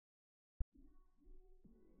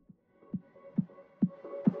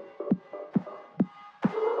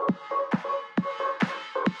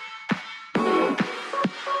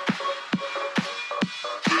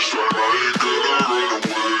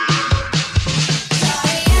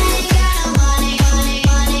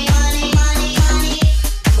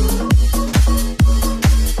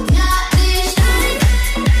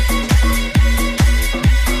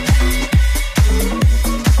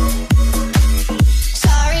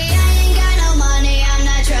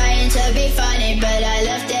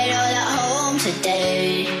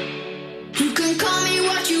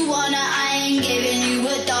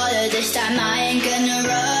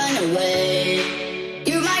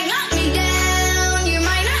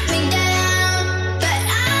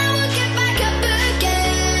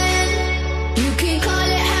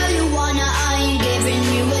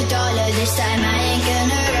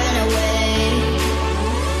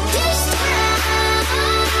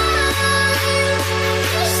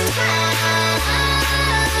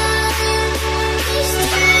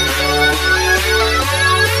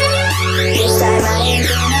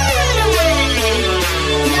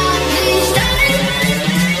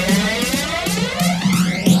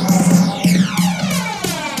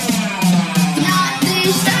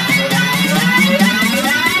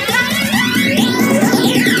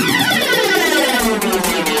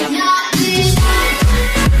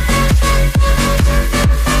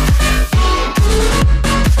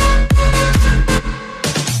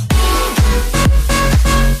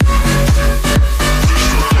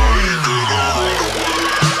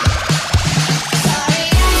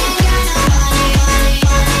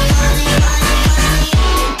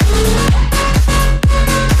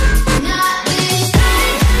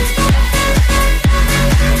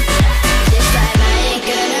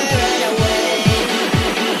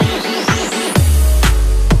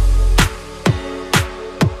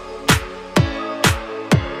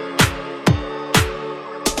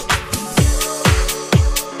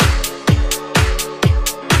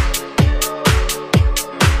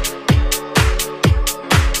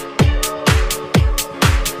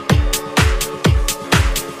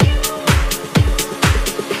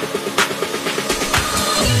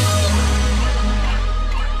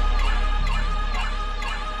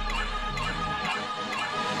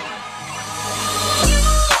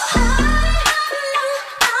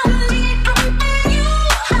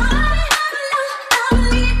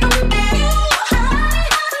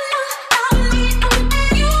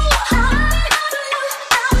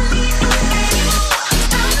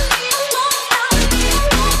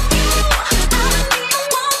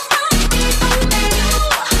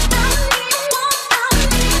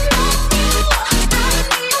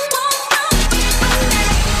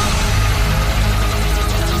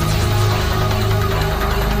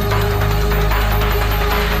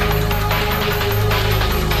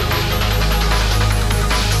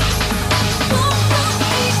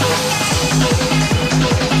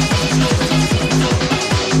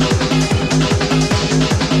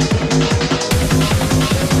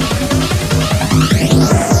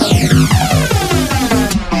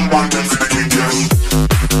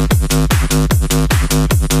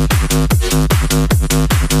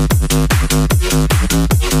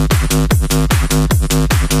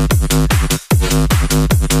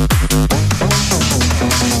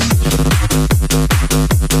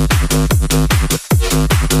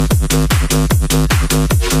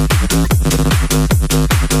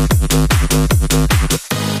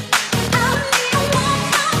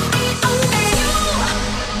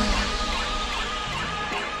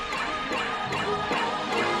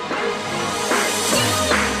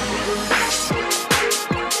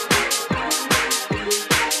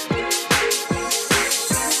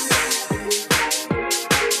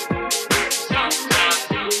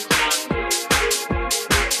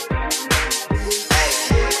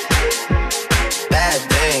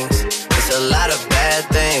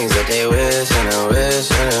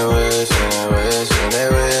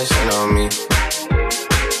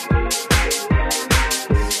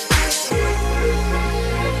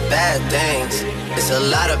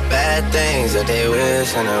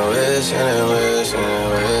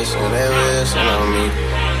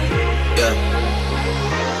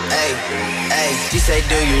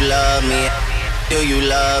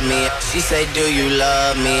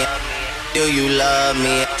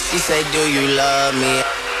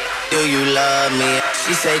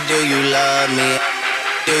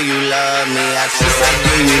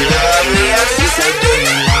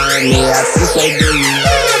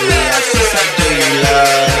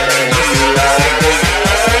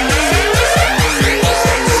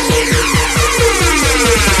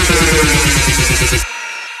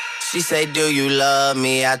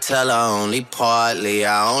I tell her only partly.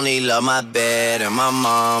 I only love my bed and my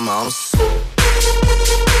mom.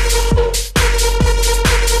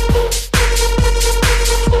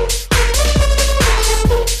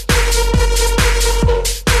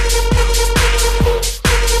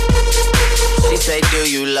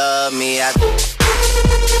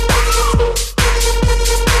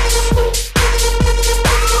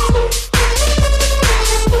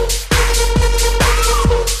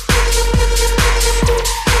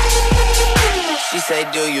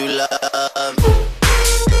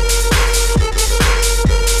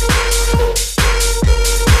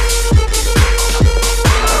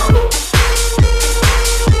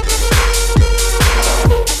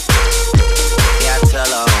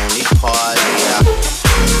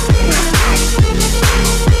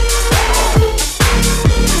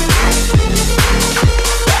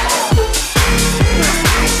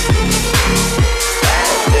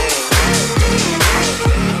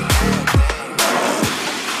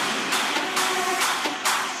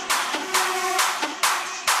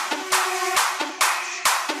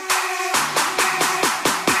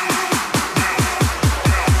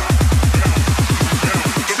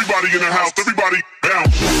 everybody in the house, everybody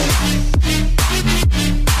bounce.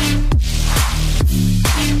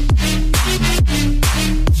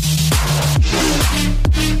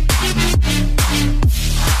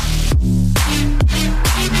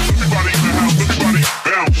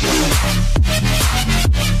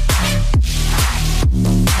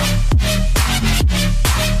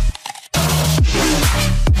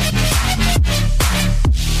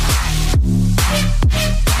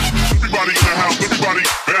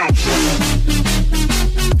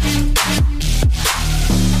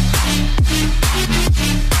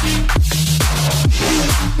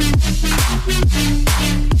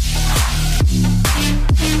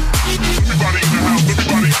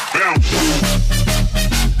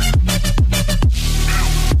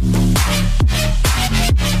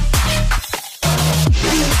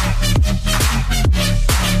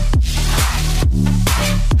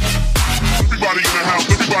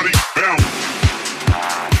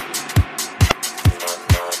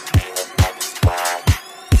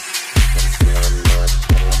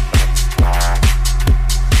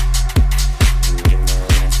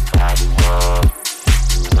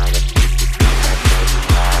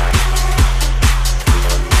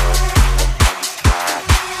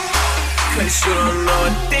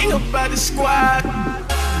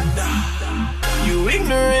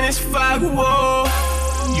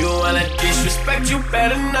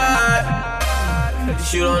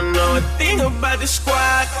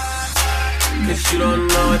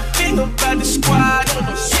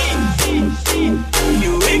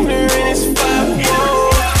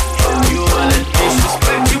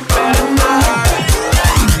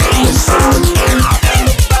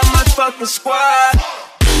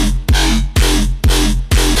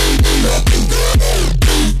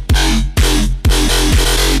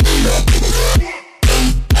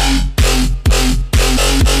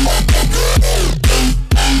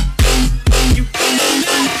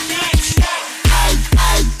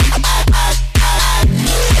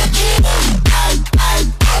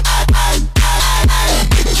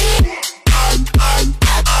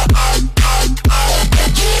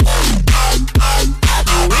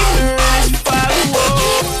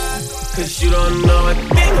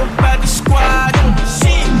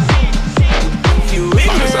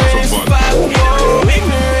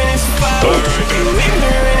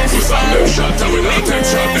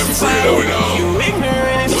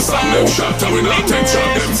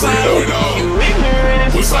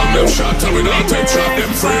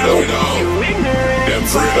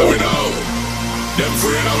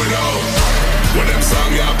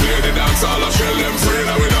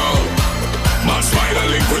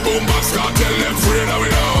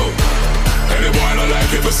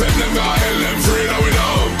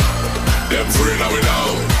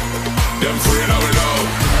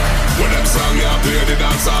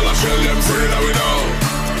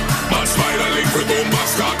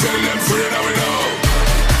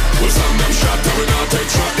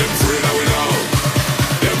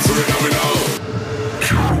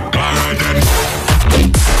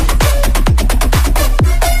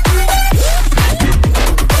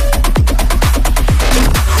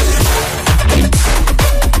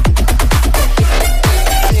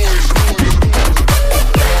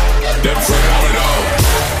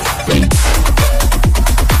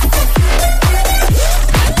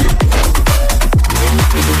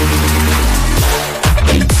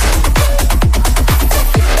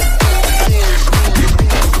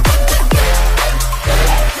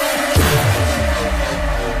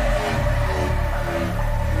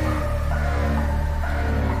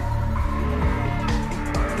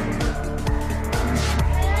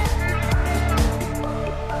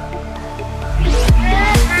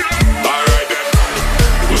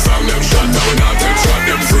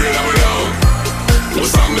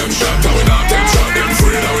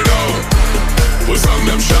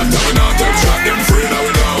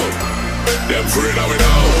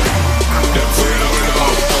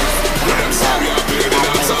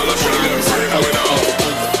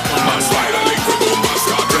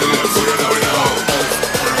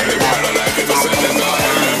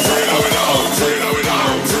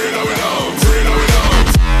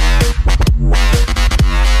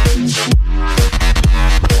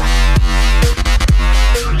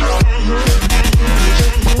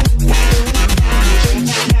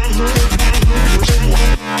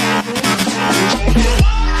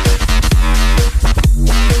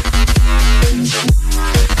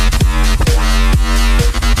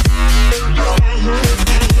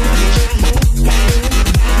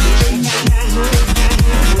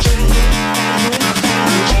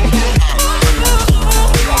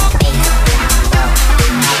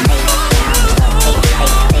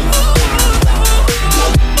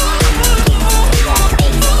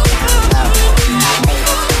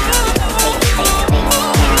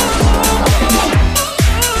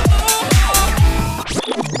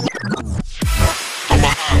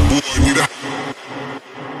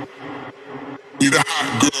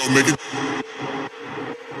 hot girl, make it.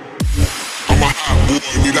 I'm a hot boy,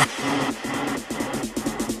 need a.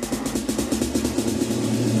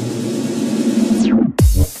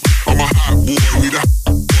 I'm a hot boy,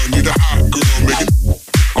 need a hot girl, make it.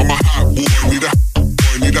 I'm a hot boy, need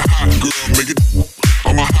a hot girl, make it.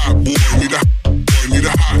 I'm a hot boy, need a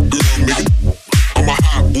hot girl, make it. I'm a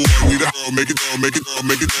hot boy, need a girl, make it, make it,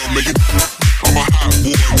 make it, make it. I'm a hot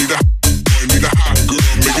boy, need a hot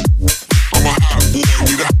girl, make it. I'm a hot boy,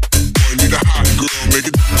 need a hot girl, make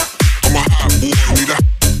it. I'm a hot boy, need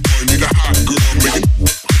a hot girl, make it.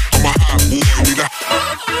 I'm a hot boy, need a.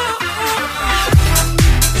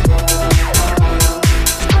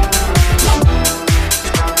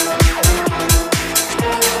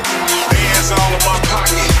 Bands all in my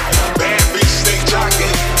pocket, bad bitches they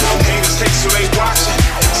jocking, haters hate so they watching,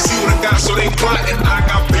 see what I got so they plotting. I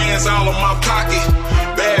got bands all in my pocket,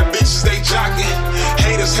 bad bitches they jocking,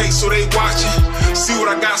 haters hate so they watching, see what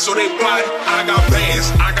I got so they plotting. I got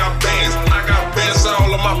bands, I got bands, I got bands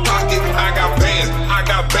all in my pocket. I got bands, I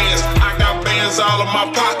got bands, I got bands all in my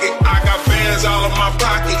pocket. I got bands all in my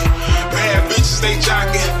pocket, bad bitches they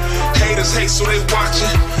jocking, haters hate so they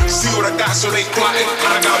watching, see what I got so they plotting.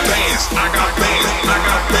 I got bands, I got bands, I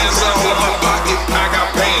got bands all in my pocket. I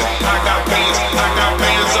got bands, I got bands, I got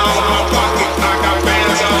bands all in my pocket. I got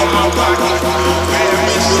bands all in my pocket, bad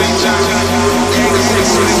bitches they jocking, haters hate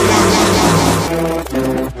so they watching.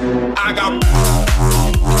 I got.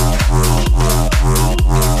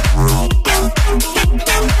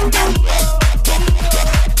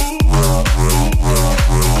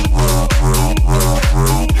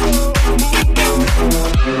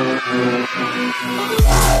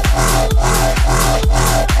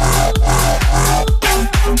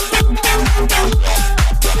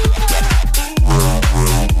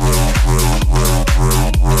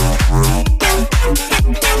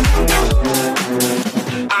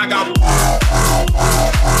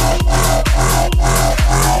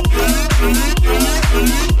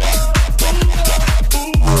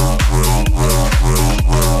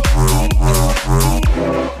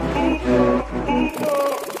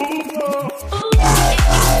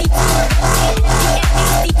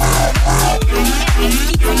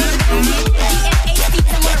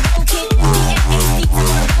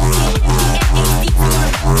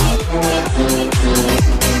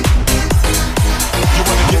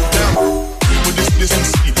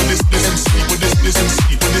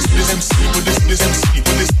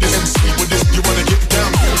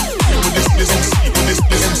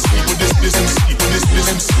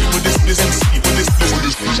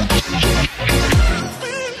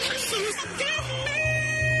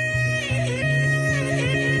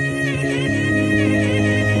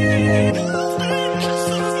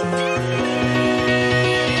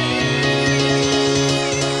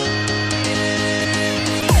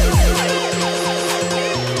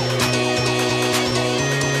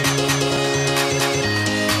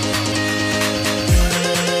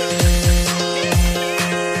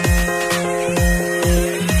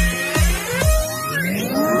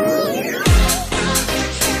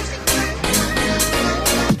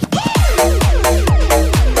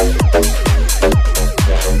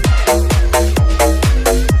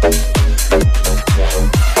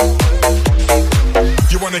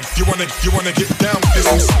 You wanna get down with this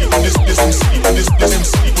MC, with this MC, with this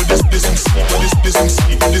MC, with this MC, with this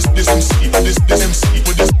MC, with this MC, with this MC,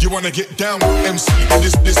 with this. You wanna get down with MC, with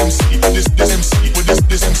this MC, with this MC, with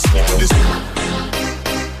this MC, with this.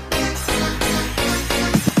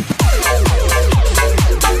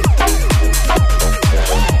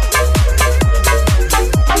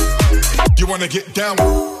 You wanna get down.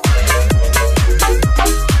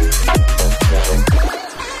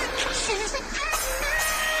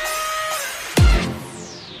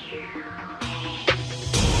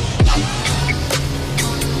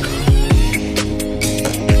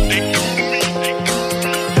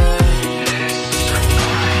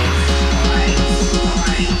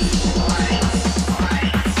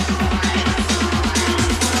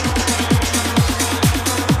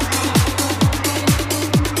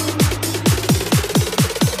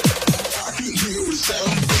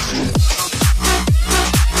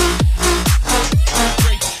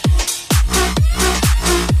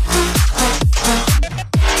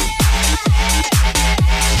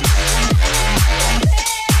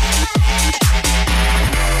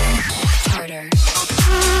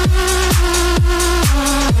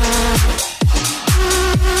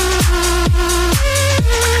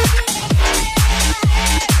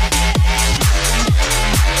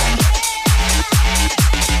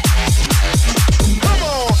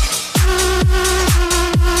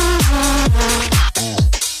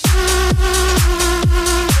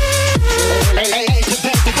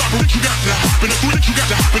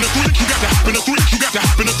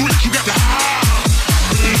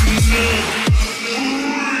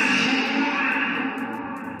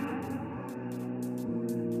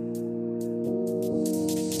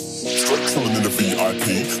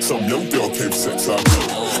 VIP. Some young girl came sex out.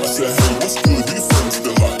 I said, hey, what's good? Who your friends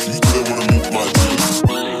still like? You didn't wanna meet my G's.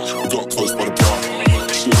 We got close by the bar.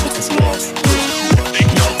 She let me kiss her ass.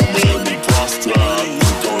 Now I'm in the brass drive.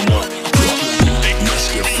 We're going up. Now she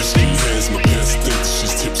get frisky. Hands in my pants. Think that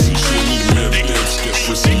she's tipsy. She don't need a man. Damn, she get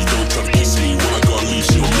frisky. Don't try to kiss me. When I gotta leave,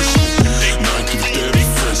 she don't miss me. Now I give a damn if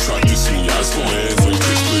friends try to diss me. I just got my hands on your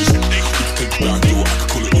kiss, please. We can take it back, yo. I can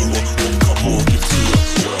call it Uber. One cup more, give it to you.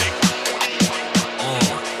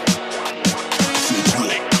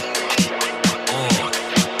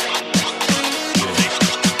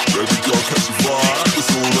 Baby girl, catch a vibe. It's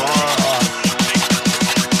alright.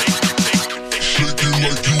 Shake it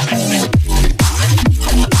like you want.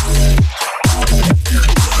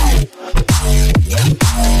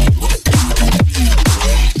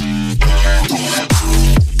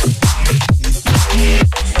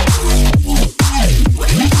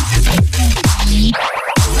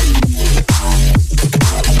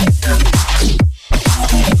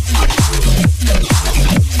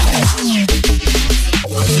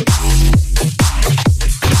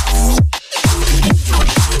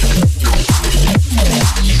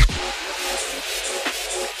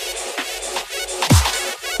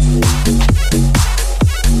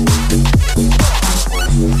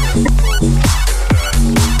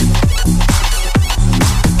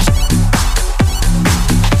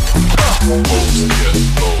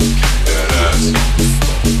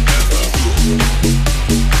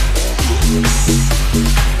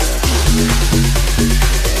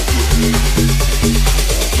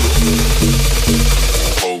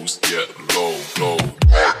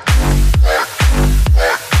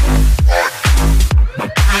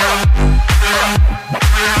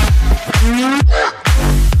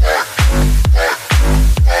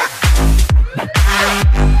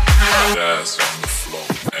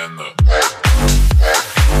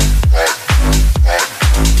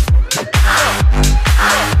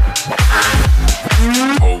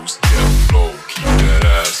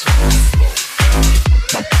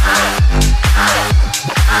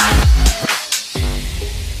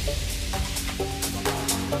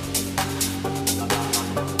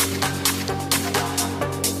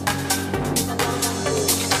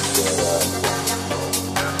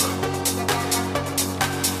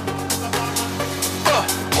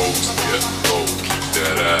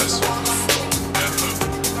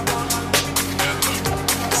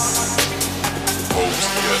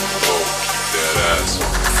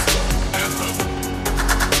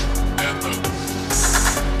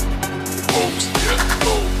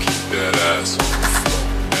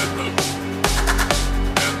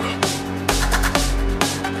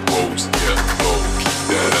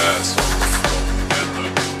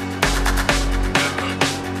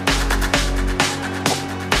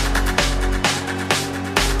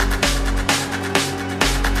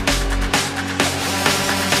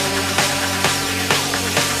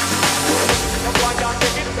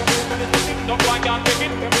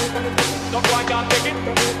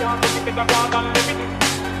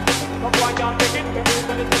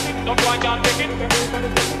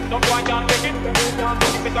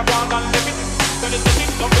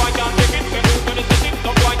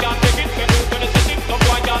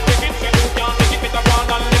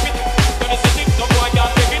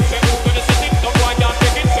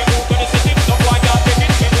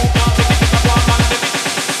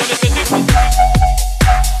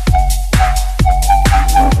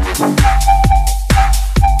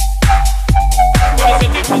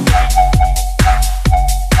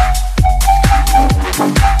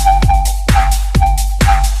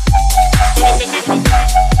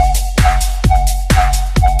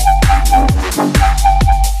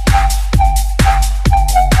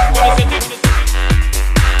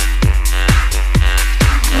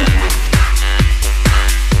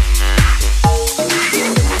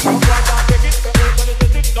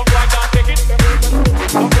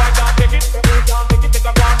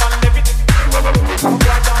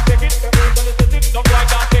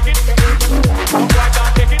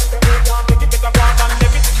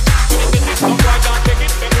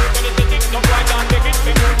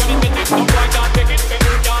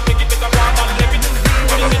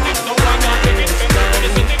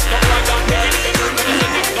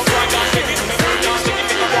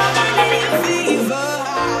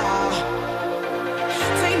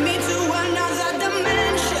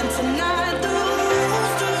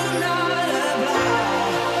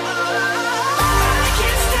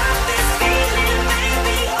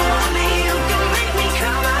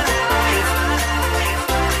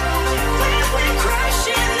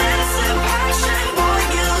 Crashing, that's a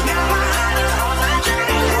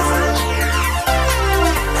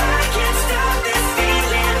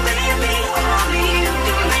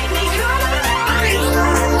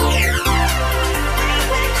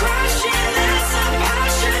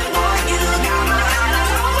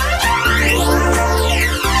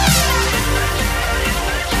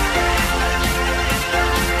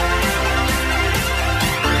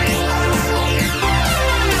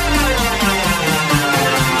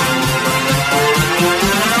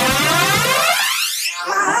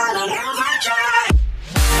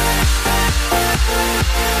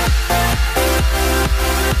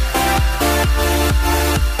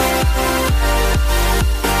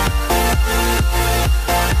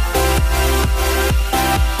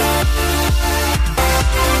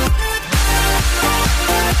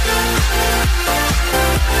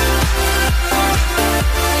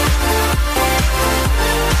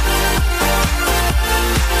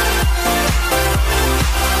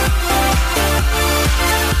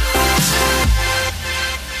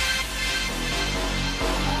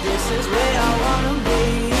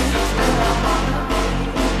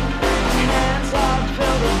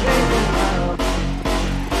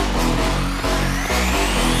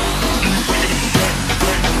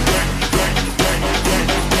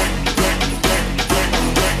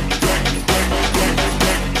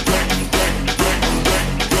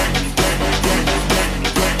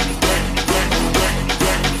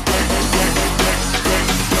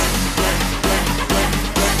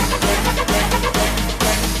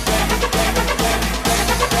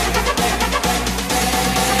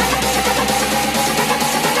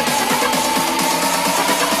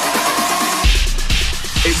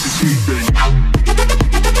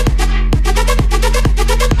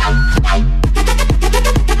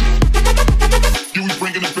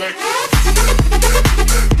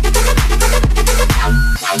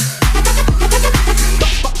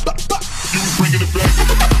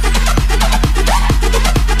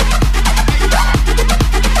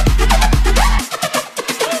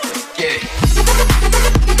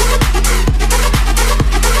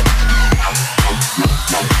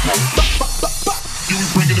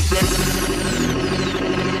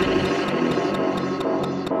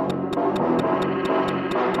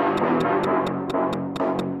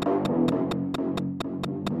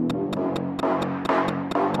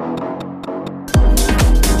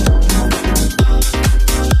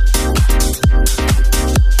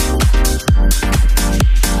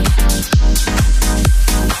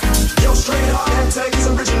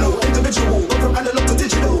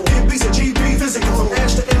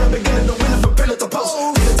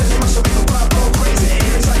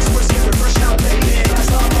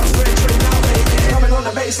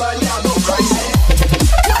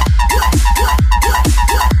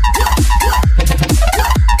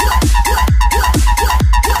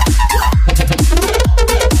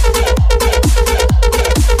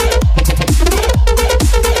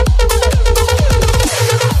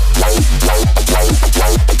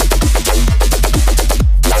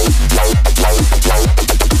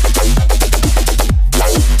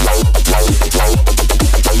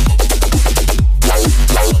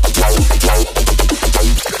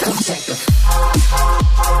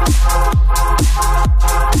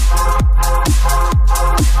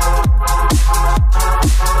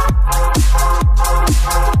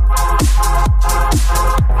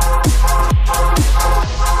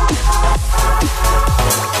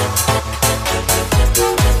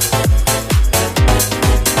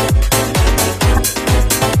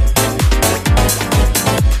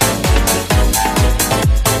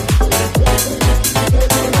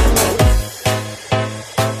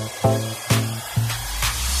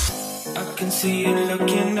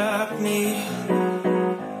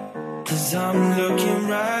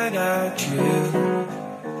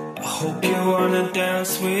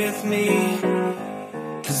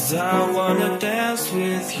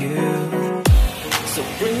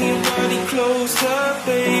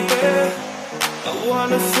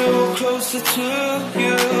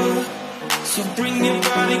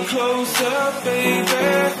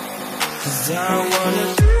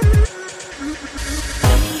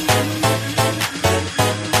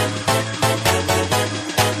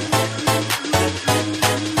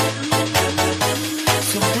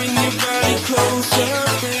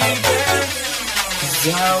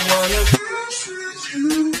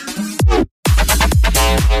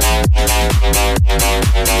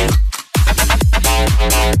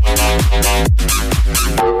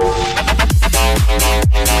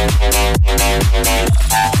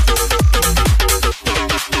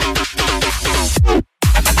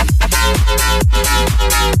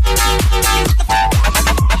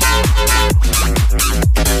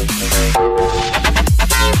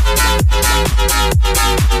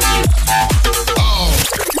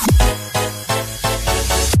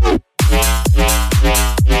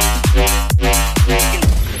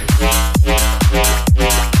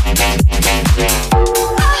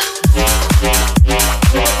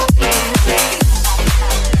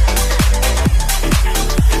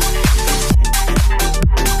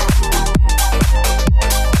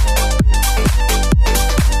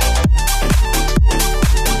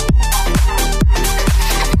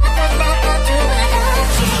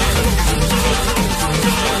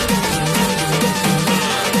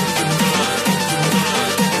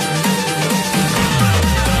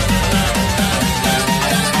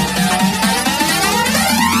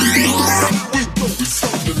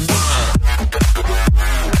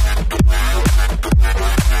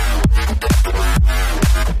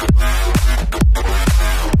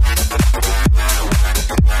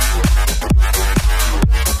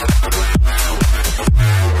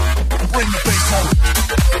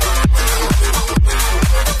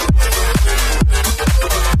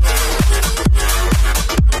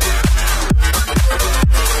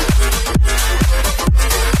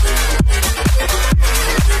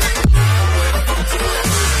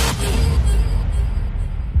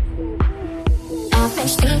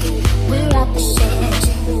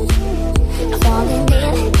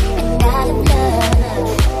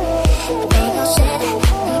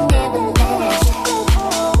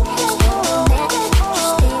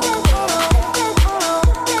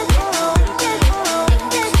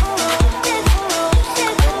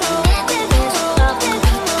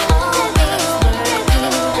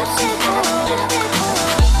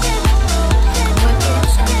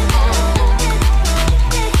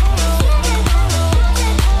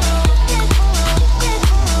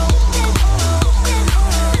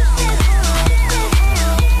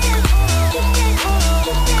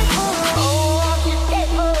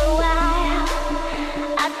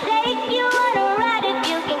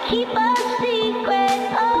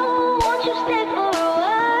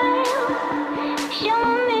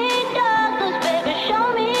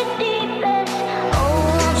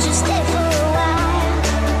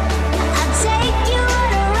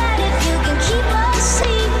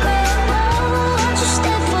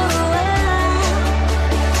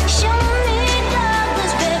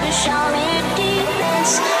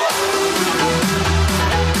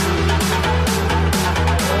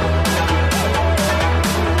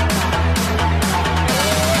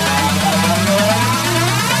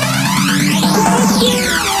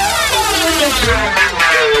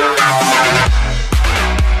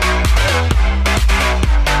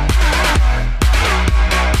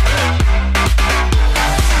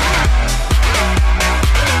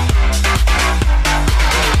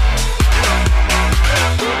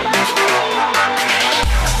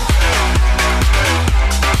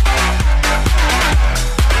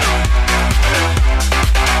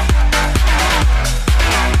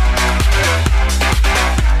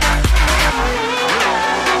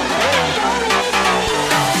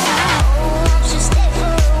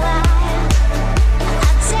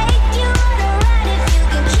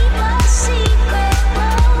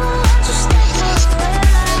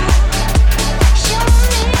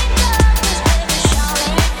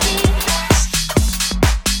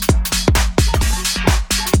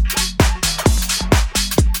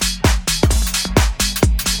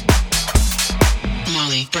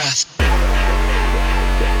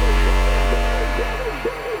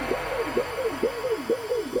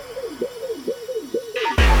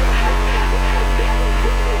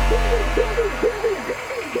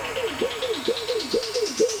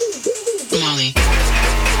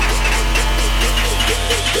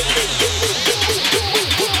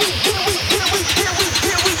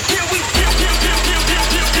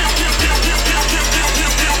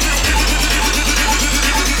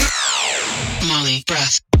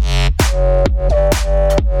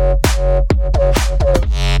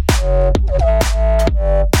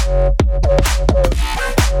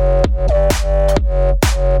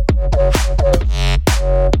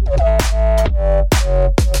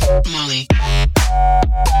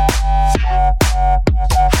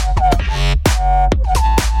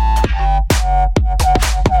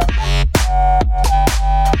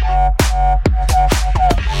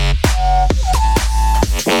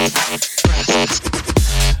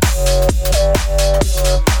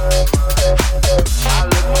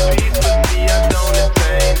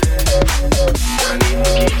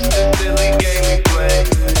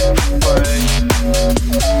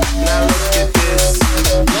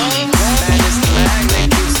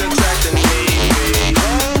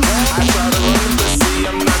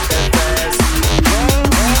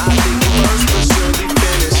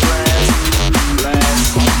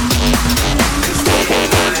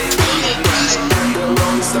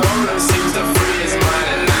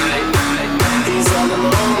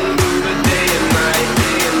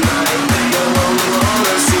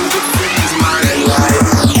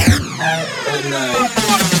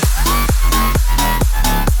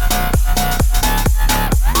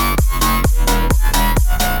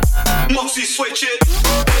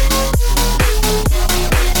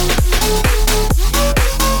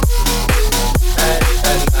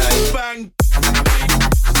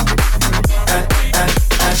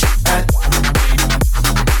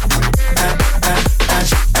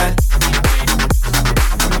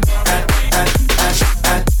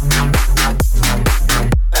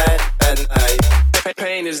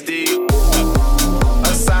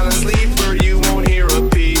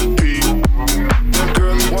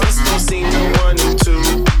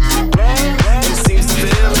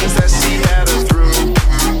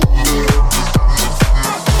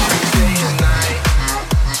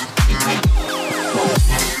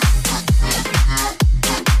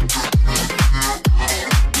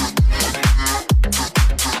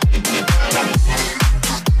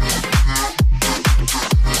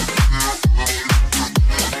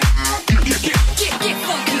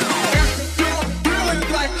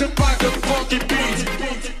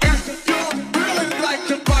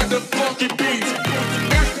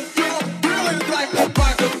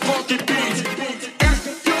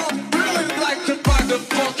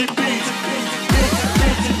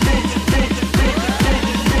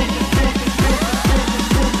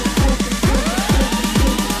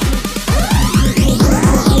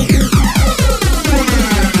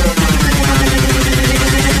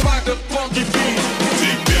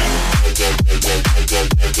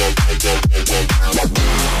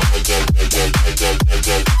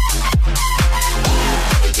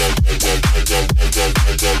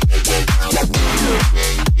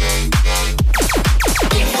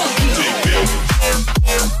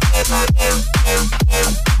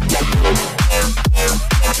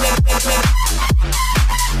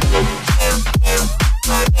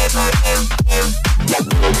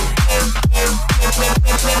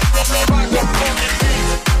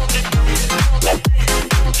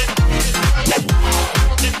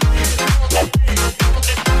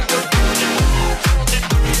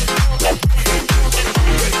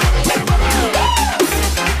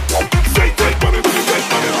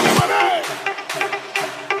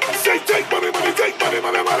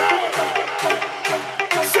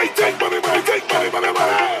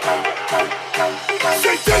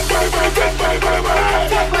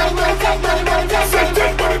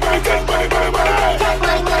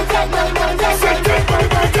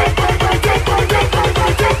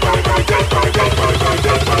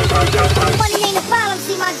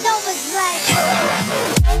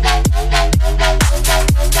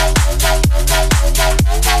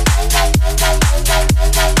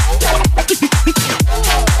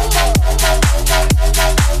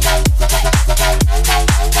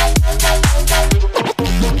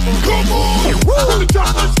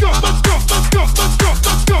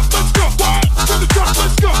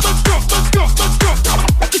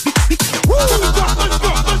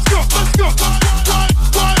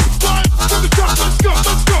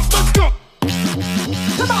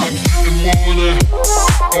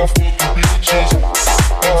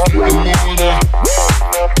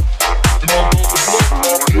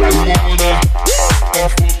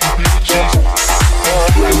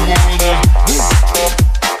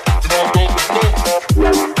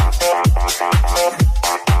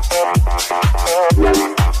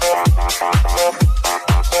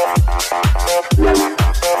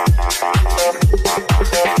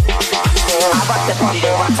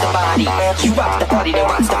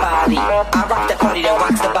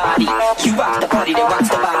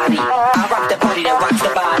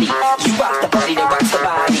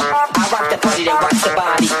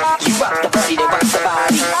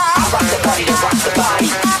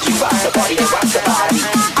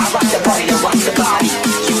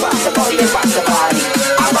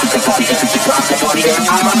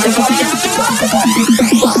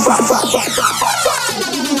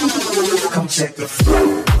Come check the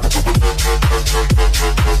flow.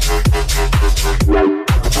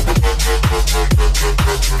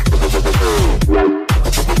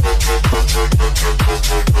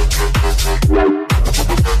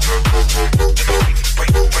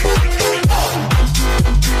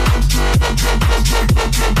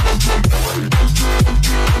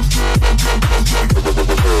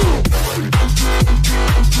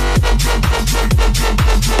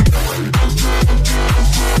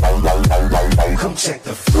 Come check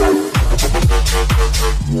the flow.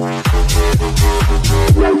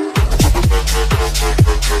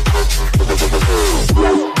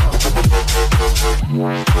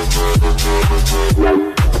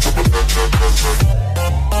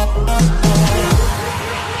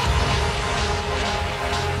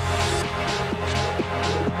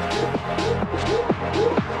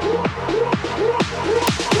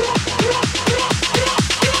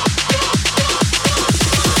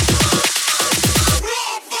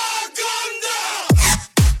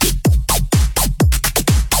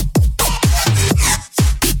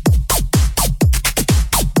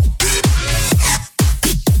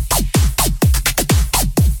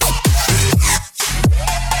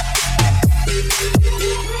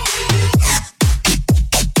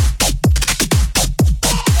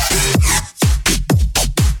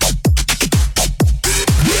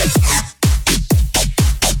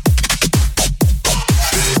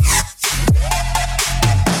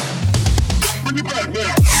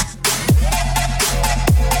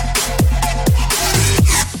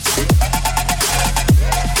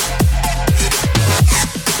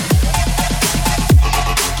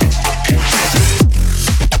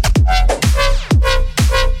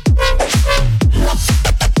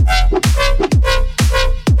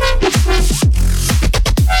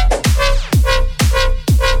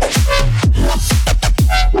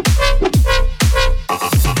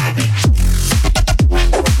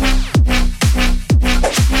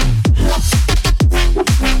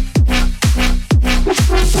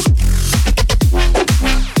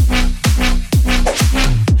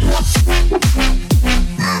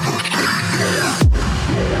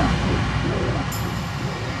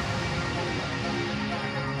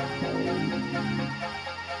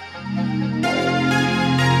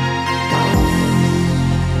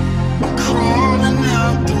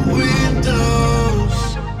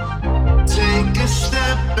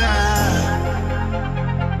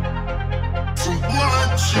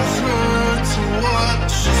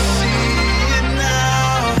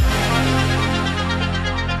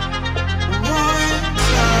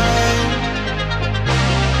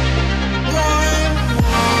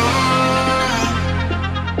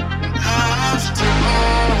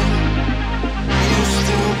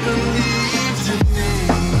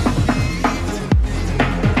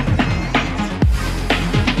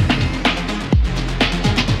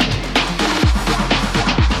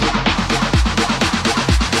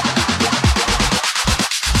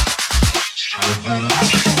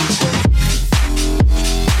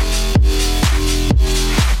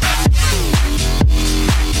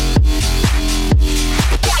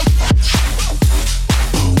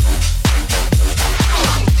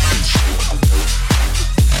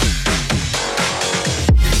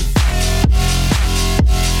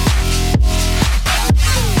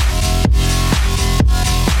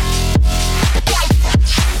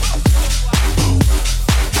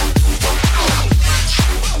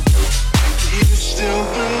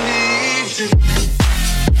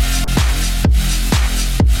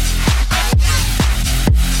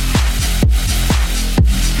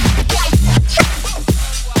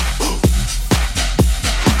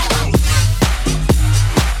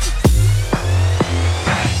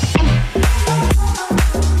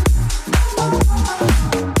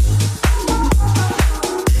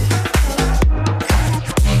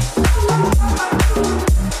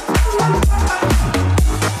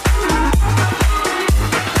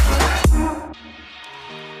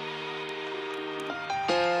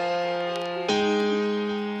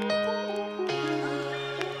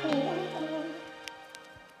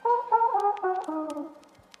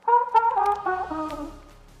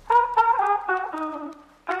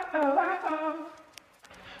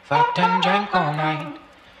 Fucked and drank all night,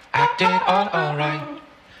 acted all alright.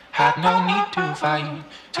 Had no need to fight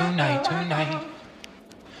tonight, tonight.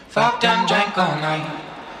 Fucked and drank all night,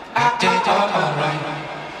 acted all alright.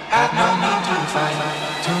 Had no need to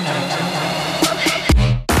fight tonight, tonight.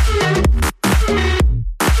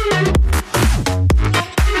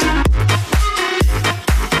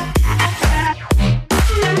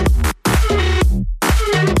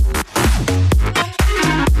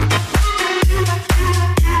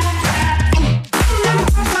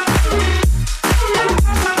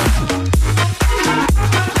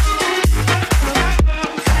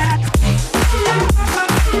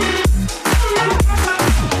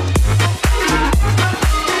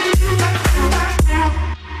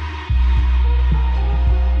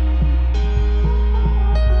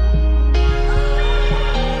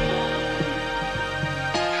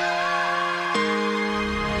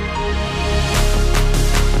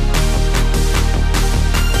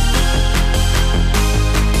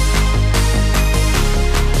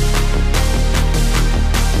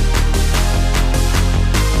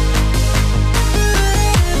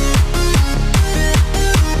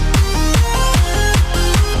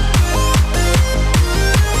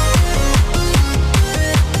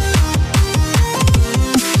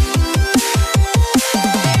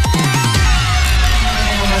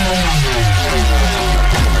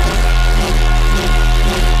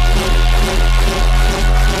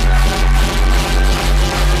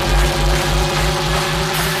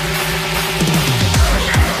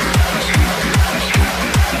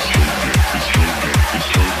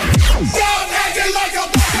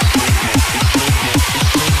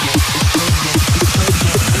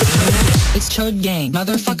 Chode gang,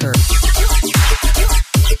 motherfucker.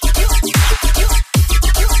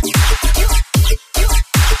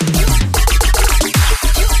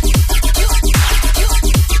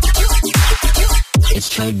 It's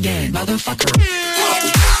Chode gang, motherfucker.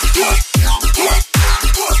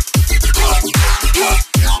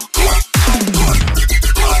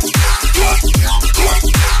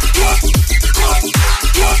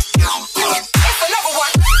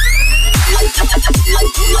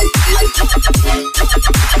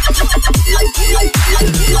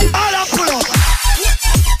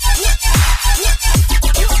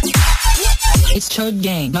 It's Chode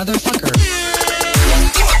gang, motherfucker.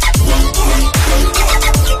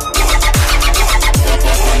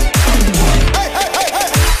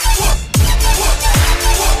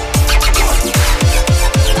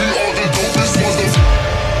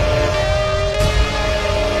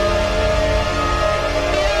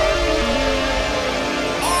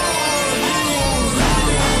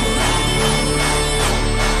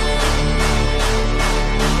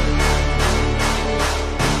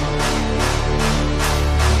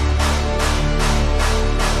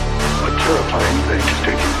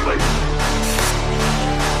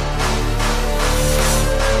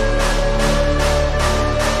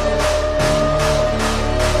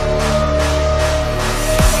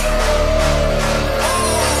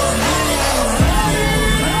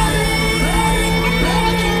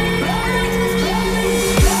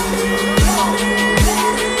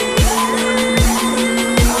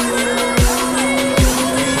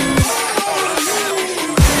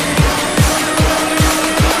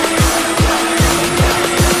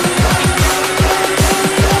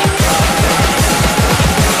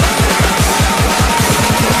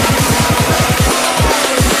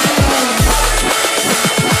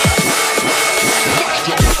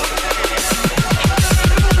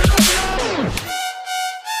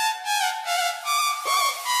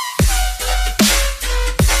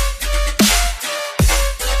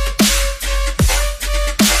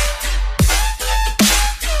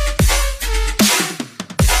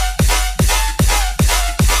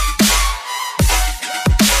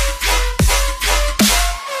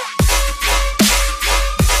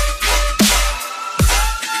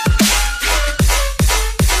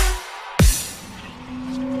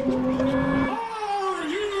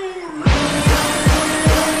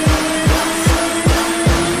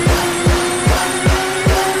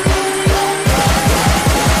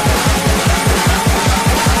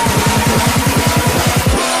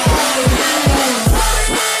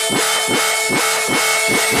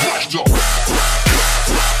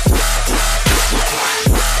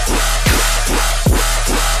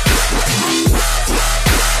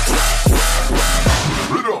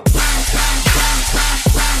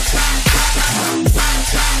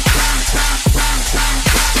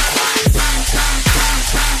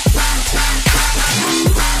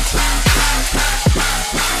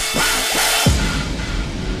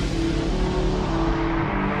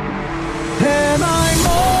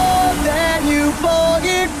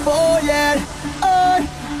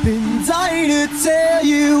 me to tell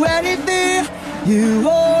you anything you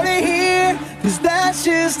wanna hear, 'cause that's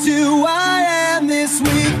just who I am this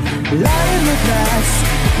week. Lying in the grass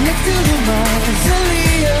next to the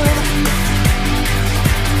mausoleum,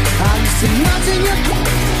 I'm just imagining your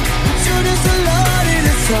picture just a lot in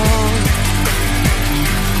a song.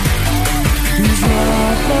 He's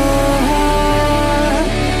not the heart,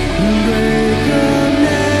 break a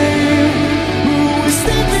name, who is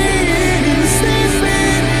stepping in the statement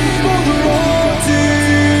for the road to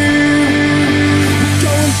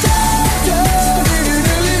going down,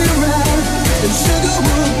 around, and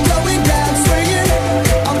Sugarwood going down, swinging.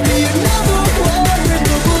 I'll be another one with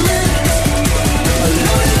the bullet, a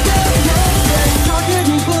loaded gun, not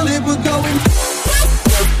getting bullet, we're going.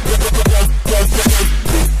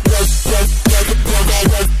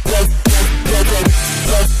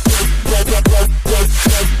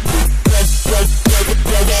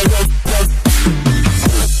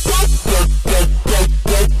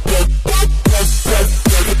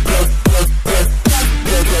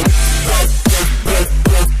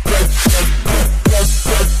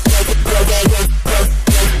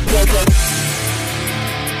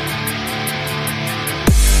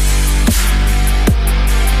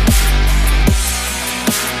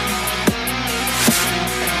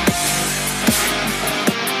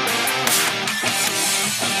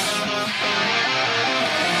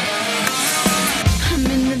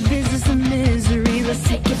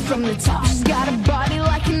 From the top, she's got a body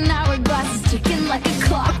like an hourglass, it's ticking like a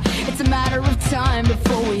clock. It's a matter of time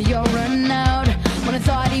before we all run out. When I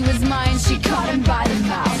thought he was mine, she caught him by the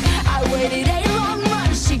mouth. I waited a long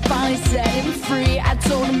month, she finally set him free. I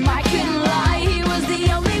told him I couldn't lie, he was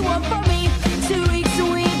the only one for me. 2 weeks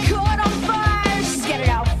and we caught on fire. She's get it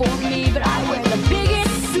out for me, but I wear the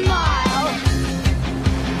biggest smile.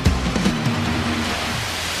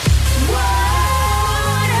 Whoa,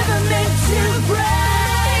 I never meant to break.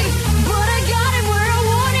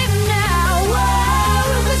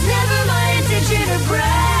 To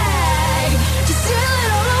brag, to steal it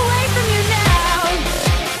all away from you now.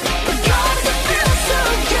 But God, does it feel so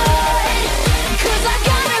good? 'Cause I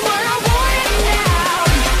got it where I want it now.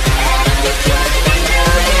 And if you couldn't, I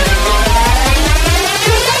know you would.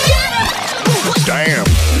 'Cause I got it. Damn.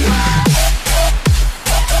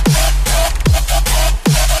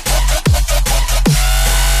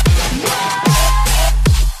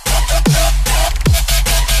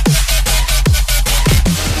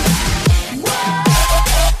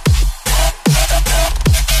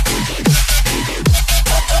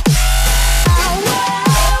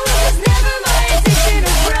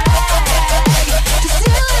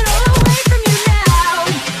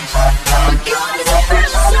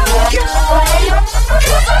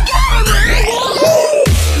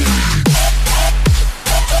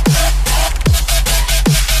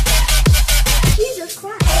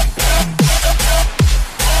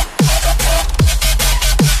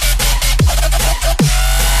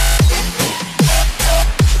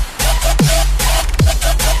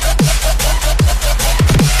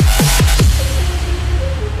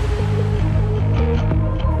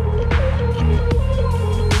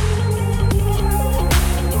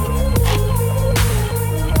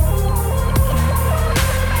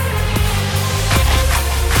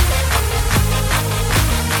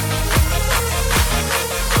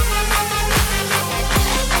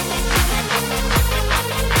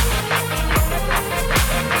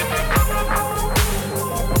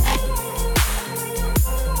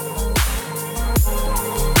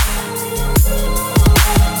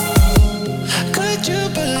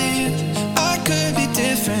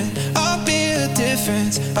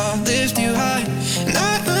 I'll lift you high, and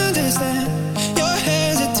I understand your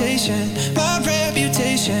hesitation, my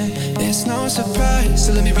reputation. It's no surprise,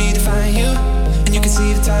 so let me redefine you. And you can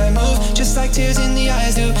see the time move, just like tears in the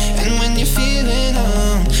eyes do. And when you're feeling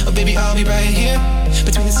oh baby, I'll be right here,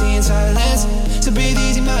 between the sea and silence. So breathe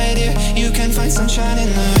easy, my dear, you can find sunshine in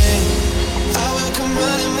the rain. I will come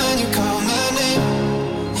running when you call my name.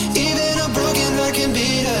 Even a broken heart can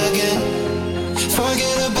beat again.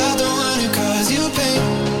 Forget about the one who caused you pain.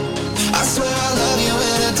 I swear I love you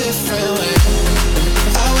in a different way.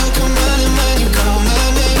 I will come running when you call my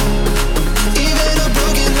name. Even a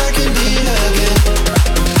broken heart can beat again.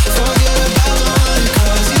 Forget about the one who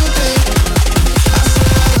caused you pain. I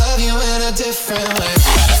swear I love you in a different way.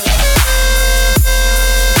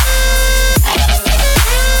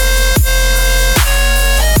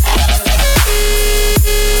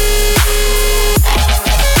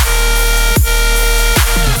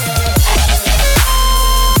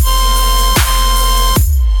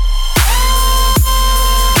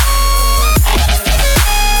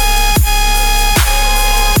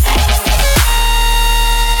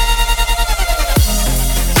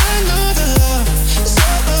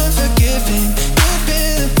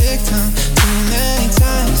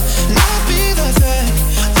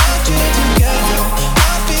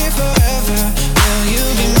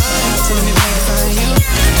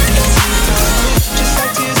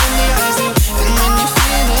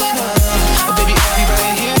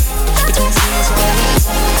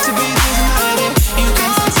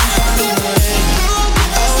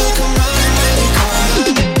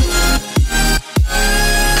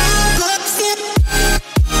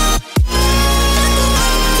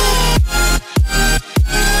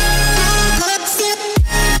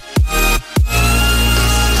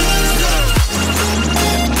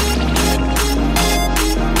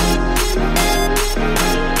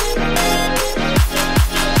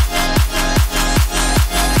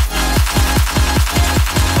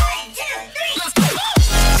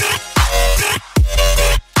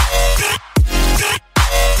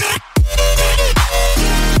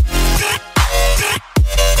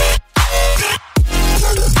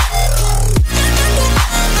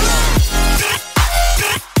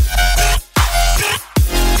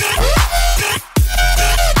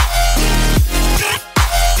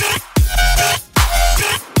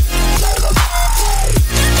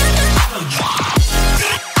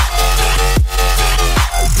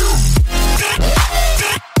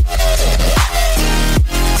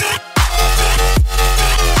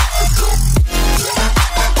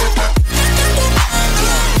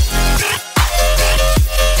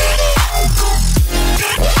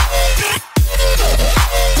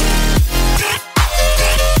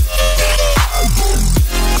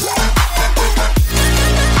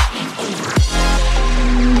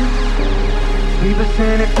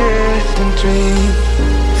 in a distant dream,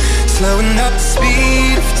 slowing up the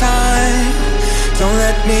speed of time. Don't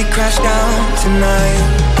let me crash down tonight.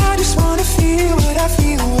 I just wanna feel what I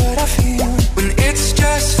feel, what I feel, when it's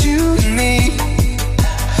just you and me.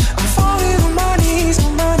 I'm falling on my knees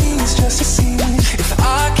just to see if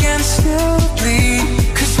I can still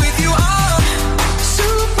bleed. 'Cause with you I'm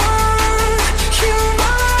superhuman.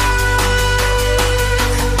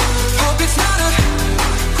 Hope it's not a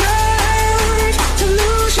great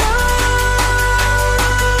delusion.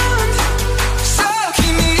 So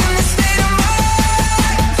keep me in this state of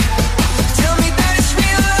mind. Tell me that it's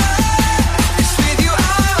real love. 'Cause with you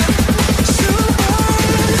I'm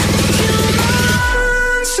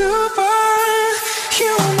superhuman,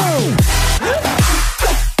 superhuman.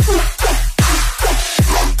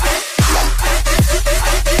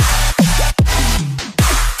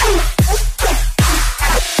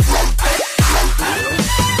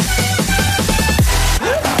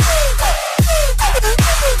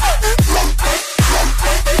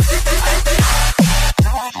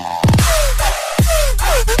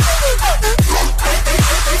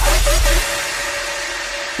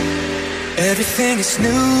 Everything is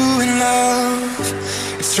new in love.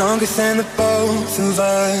 It's stronger than the both of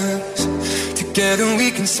us. Together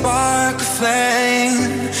we can spark a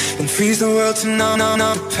flame and freeze the world to numb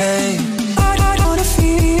the pain. I wanna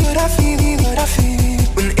feel what I feel, what I feel,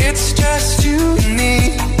 when it's just you and me.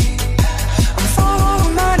 I'm falling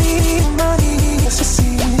on my knees just to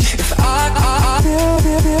see if I feel.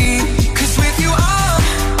 'Cause with you I'm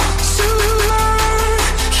superhuman.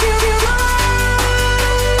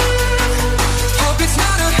 Hope it's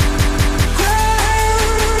not a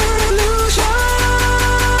great illusion.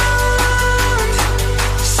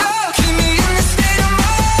 So keep me in this state of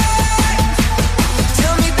mind.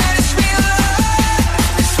 Tell me that it's real love.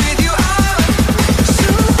 'Cause with you I'm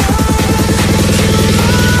superhuman,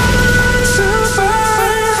 superhuman.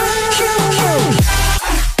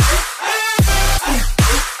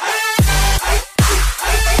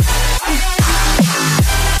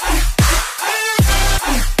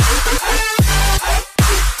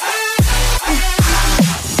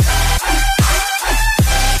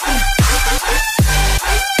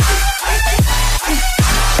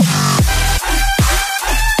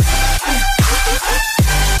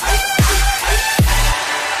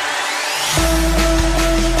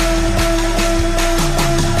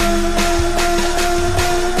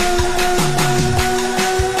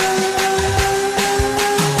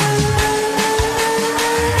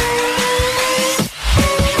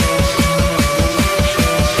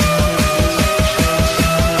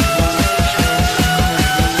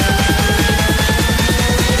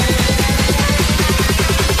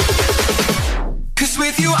 Cause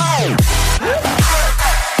with you I'm